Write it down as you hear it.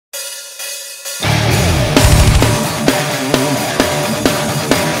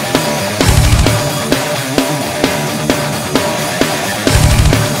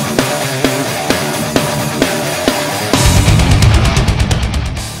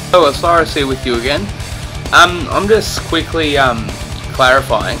Oh, Osiris here with you again. I'm just quickly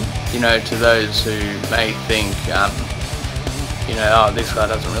clarifying, to those who may think, oh, this guy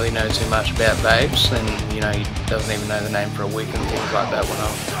doesn't really know too much about vapes, and he doesn't even know the name for a wick and things like that when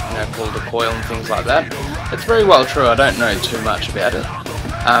I called a coil and things like that. It's very well true. I don't know too much about it.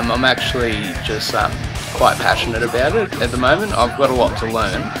 I'm actually just quite passionate about it at the moment. I've got a lot to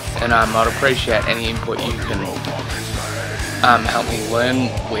learn, and I'd appreciate any input you can help me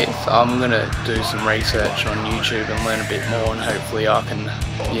learn with. I'm going to do some research on YouTube and learn a bit more, and hopefully I can,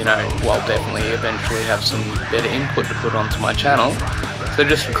 definitely eventually have some better input to put onto my channel. So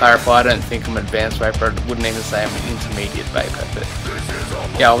just to clarify, I don't think I'm an advanced vapor. I wouldn't even say I'm an intermediate vapor, but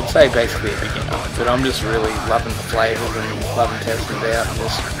yeah, I would say basically a beginner. But I'm just really loving the flavours and loving testing it out and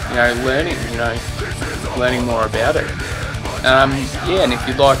just, learning more about it. Yeah, and if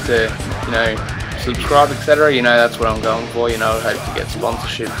you'd like to, subscribe, etc., that's what I'm going for. I hope to get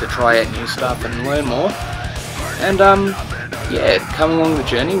sponsorship to try out new stuff and learn more. And yeah, come along the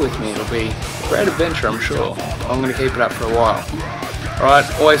journey with me. It'll be a great adventure, I'm sure. I'm going to keep it up for a while. Alright,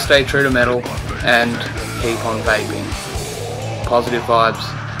 always stay true to metal and keep on vaping. Positive vibes.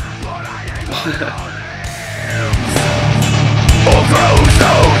 Oh,